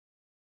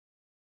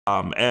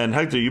And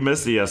Hector, you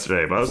missed it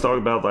yesterday, but I was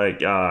talking about like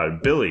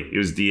Billy. He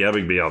was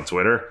DMing me on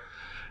Twitter,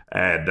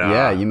 and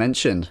yeah, you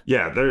mentioned.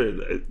 Yeah,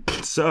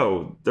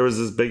 so there was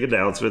this big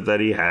announcement that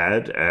he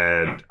had,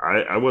 and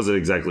I wasn't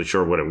exactly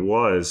sure what it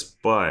was,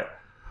 but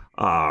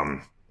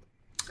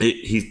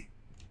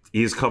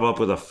he's come up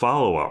with a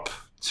follow up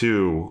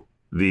to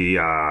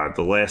the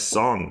last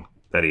song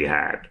that he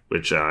had,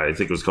 which I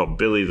think was called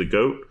Billy the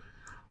Goat.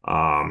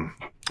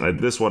 And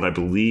this one, I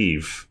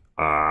believe,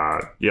 we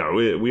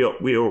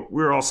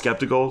were all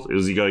skeptical.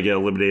 Was he going to get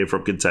eliminated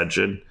from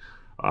contention?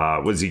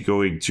 Was he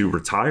going to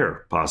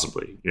retire,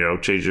 possibly?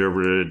 Change it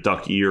over to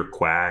Ducky or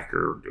Quack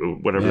or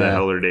whatever the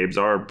hell their names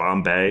are,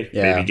 Bombay,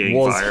 maybe getting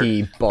fired. Was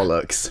he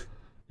bollocks?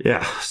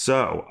 Yeah,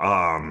 so,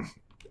 I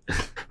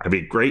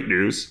mean, great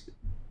news.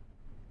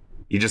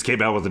 He just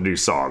came out with a new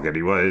song, and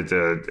he wanted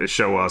to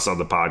show us on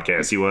the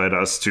podcast. He wanted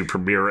us to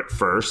premiere it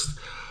first.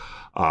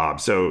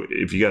 So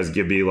if you guys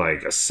give me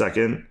like a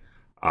second,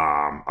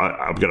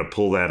 I'm going to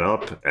pull that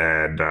up,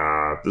 and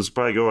this will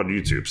probably go on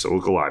YouTube, so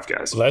we'll go live,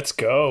 guys. Let's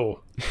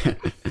go.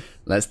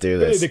 Let's do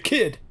this. Hey, the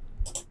kid.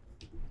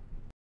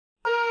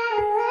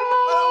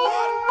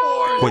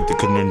 Quite the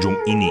conundrum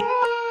in it.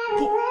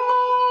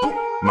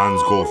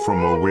 Man's go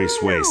from a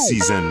raceway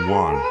season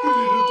 1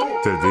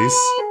 to this.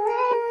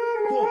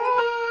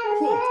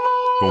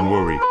 Don't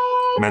worry,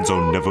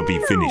 man'll never be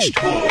finished.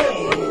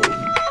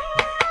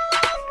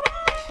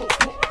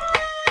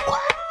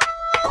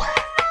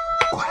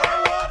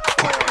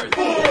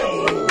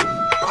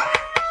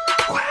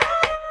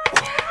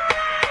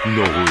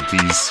 Know who it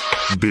is?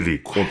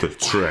 Billy on the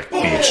track,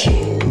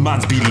 bitch.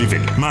 Man's be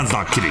living, man's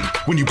not kidding.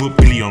 When you put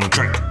Billy on the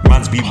track,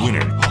 man's be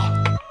winning.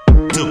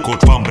 Till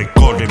Coach Bombay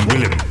called him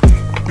Willem.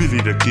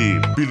 Billy the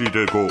kid, Billy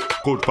the goat.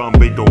 Coach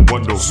Bombay don't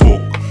want no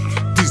smoke.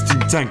 This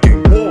team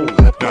tanking,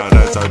 nah,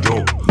 that's a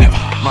joke.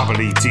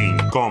 Marbly team,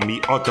 call me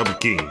Autumn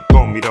King.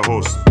 Call me the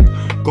host,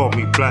 call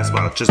me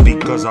Plasma. Just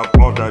because of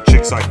all the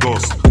chicks I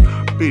ghost.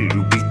 Billy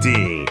do be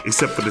thing,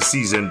 except for the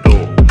season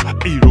though.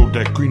 Hero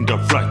that green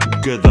that fly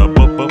together,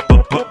 but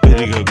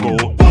Billy gonna go.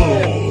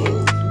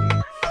 Oh,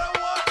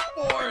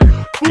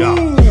 yeah.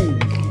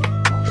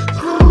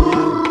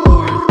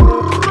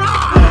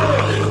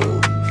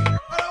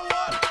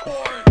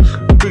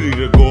 Billy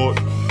the goat.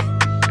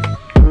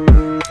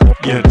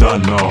 You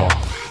don't know.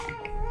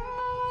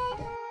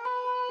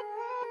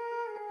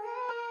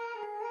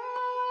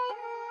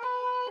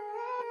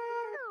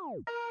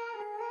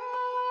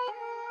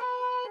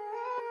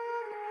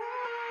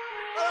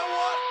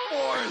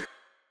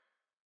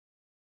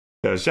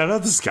 Yeah, shout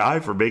out to Sky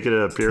for making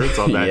an appearance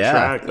on that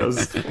track. That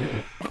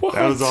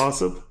was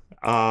awesome.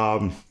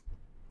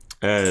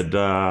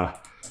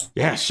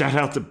 Shout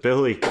out to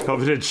Billy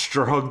coming in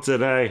strong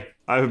today.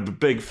 I'm a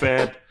big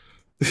fan.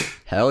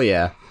 Hell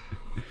yeah.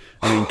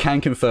 I mean,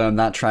 can confirm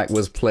that track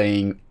was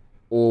playing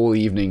all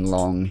evening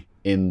long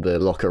in the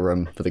locker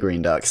room for the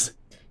Green Ducks.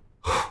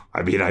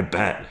 I mean, I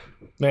bet.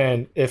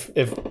 Man, if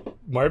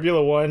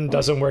Marbula 1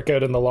 doesn't work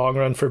out in the long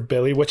run for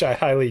Billy, which I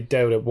highly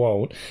doubt it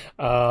won't.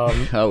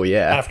 Oh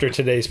yeah. After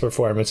today's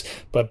performance,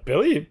 but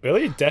Billy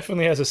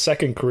definitely has a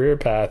second career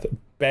path.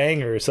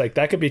 Bangers, like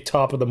that could be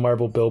top of the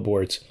Marble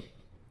billboards.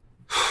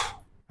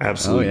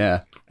 Absolute, oh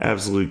yeah,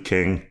 absolute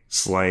king,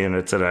 slaying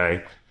it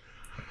today.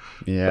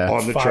 Yeah,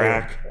 on the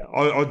track,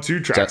 on 2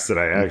 tracks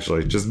today,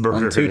 actually, just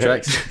murdered on 2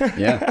 tracks.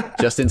 Yeah,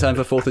 just in time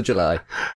for 4th of July.